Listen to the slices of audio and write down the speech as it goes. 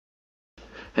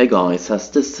Hey guys,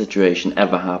 has this situation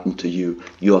ever happened to you?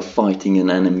 You are fighting an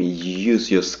enemy, you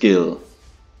use your skill,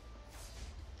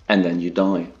 and then you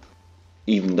die,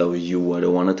 even though you were the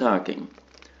one attacking.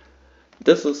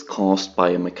 This is caused by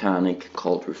a mechanic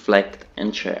called Reflect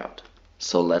and Shared.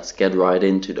 So let's get right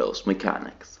into those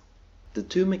mechanics. The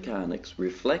two mechanics,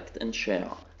 Reflect and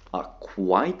Share, are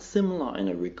quite similar in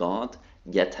a regard,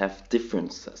 yet have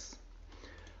differences.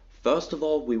 First of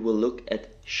all, we will look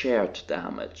at shared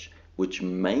damage, which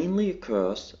mainly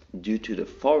occurs due to the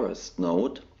forest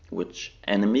node, which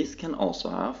enemies can also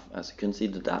have, as you can see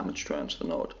the damage transfer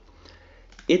node.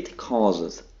 It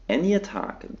causes any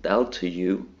attack dealt to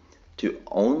you to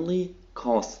only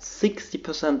cause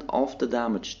 60% of the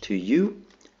damage to you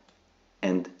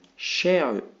and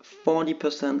share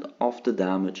 40% of the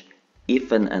damage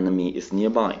if an enemy is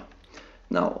nearby.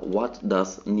 Now, what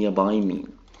does nearby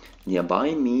mean?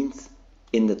 Nearby means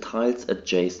in the tiles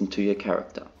adjacent to your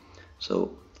character.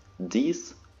 So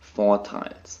these 4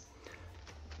 tiles.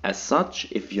 As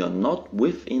such, if you're not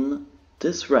within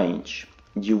this range,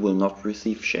 you will not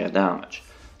receive share damage.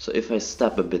 So if I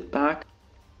step a bit back,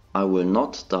 I will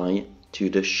not die to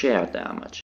the share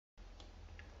damage.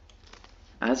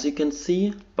 As you can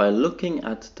see, by looking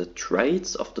at the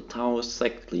traits of the tower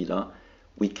sect leader,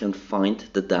 we can find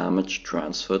the damage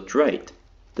transfer trait.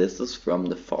 This is from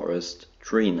the forest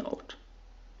tree node.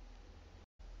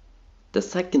 The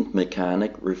second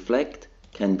mechanic, Reflect,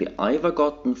 can be either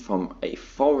gotten from a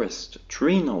forest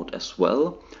tree node as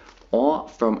well, or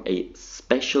from a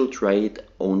special trait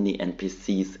only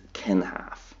NPCs can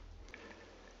have.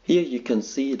 Here you can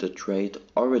see the trait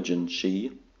Origin Chi,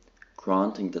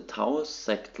 granting the tower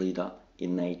sect leader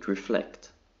innate Reflect.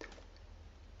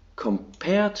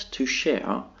 Compared to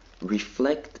Share,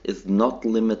 Reflect is not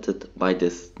limited by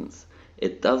distance.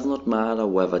 It does not matter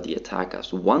whether the attacker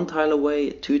is 1 tile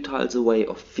away, 2 tiles away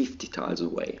or 50 tiles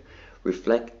away.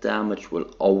 Reflect damage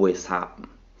will always happen.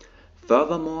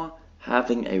 Furthermore,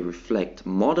 having a Reflect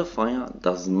modifier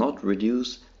does not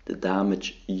reduce the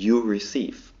damage you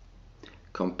receive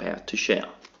compared to Share.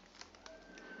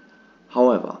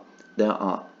 However, there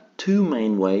are 2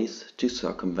 main ways to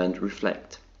circumvent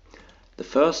Reflect. The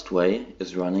first way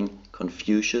is running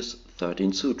Confucius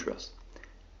 13 Sutras.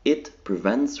 It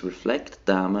prevents Reflect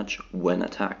damage when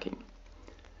attacking.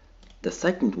 The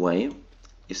second way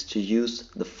is to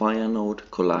use the fire node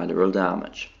Collateral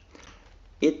Damage.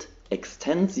 It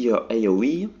extends your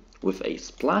AoE with a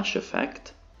splash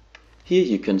effect. Here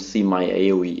you can see my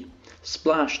AoE.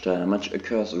 Splash damage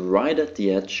occurs right at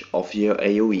the edge of your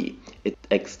AoE. It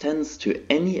extends to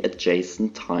any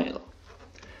adjacent tile.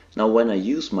 Now when I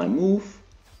use my move,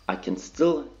 I can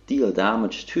still deal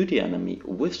damage to the enemy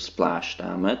with splash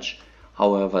damage,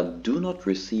 however do not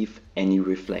receive any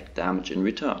Reflect damage in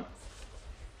return.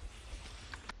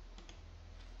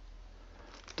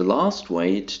 The last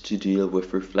way to deal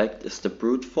with Reflect is the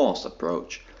brute force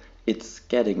approach. It's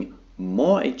getting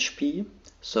more HP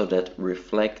so that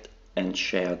Reflect and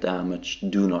Share damage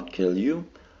do not kill you,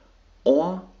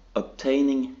 or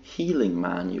obtaining healing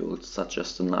manuals such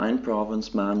as the 9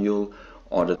 Province manual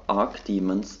or the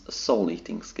Archdemon's Soul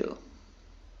Eating skill.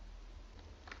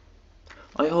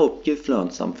 I hope you've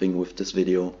learned something with this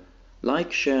video.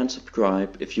 Like, share and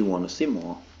subscribe if you want to see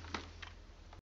more.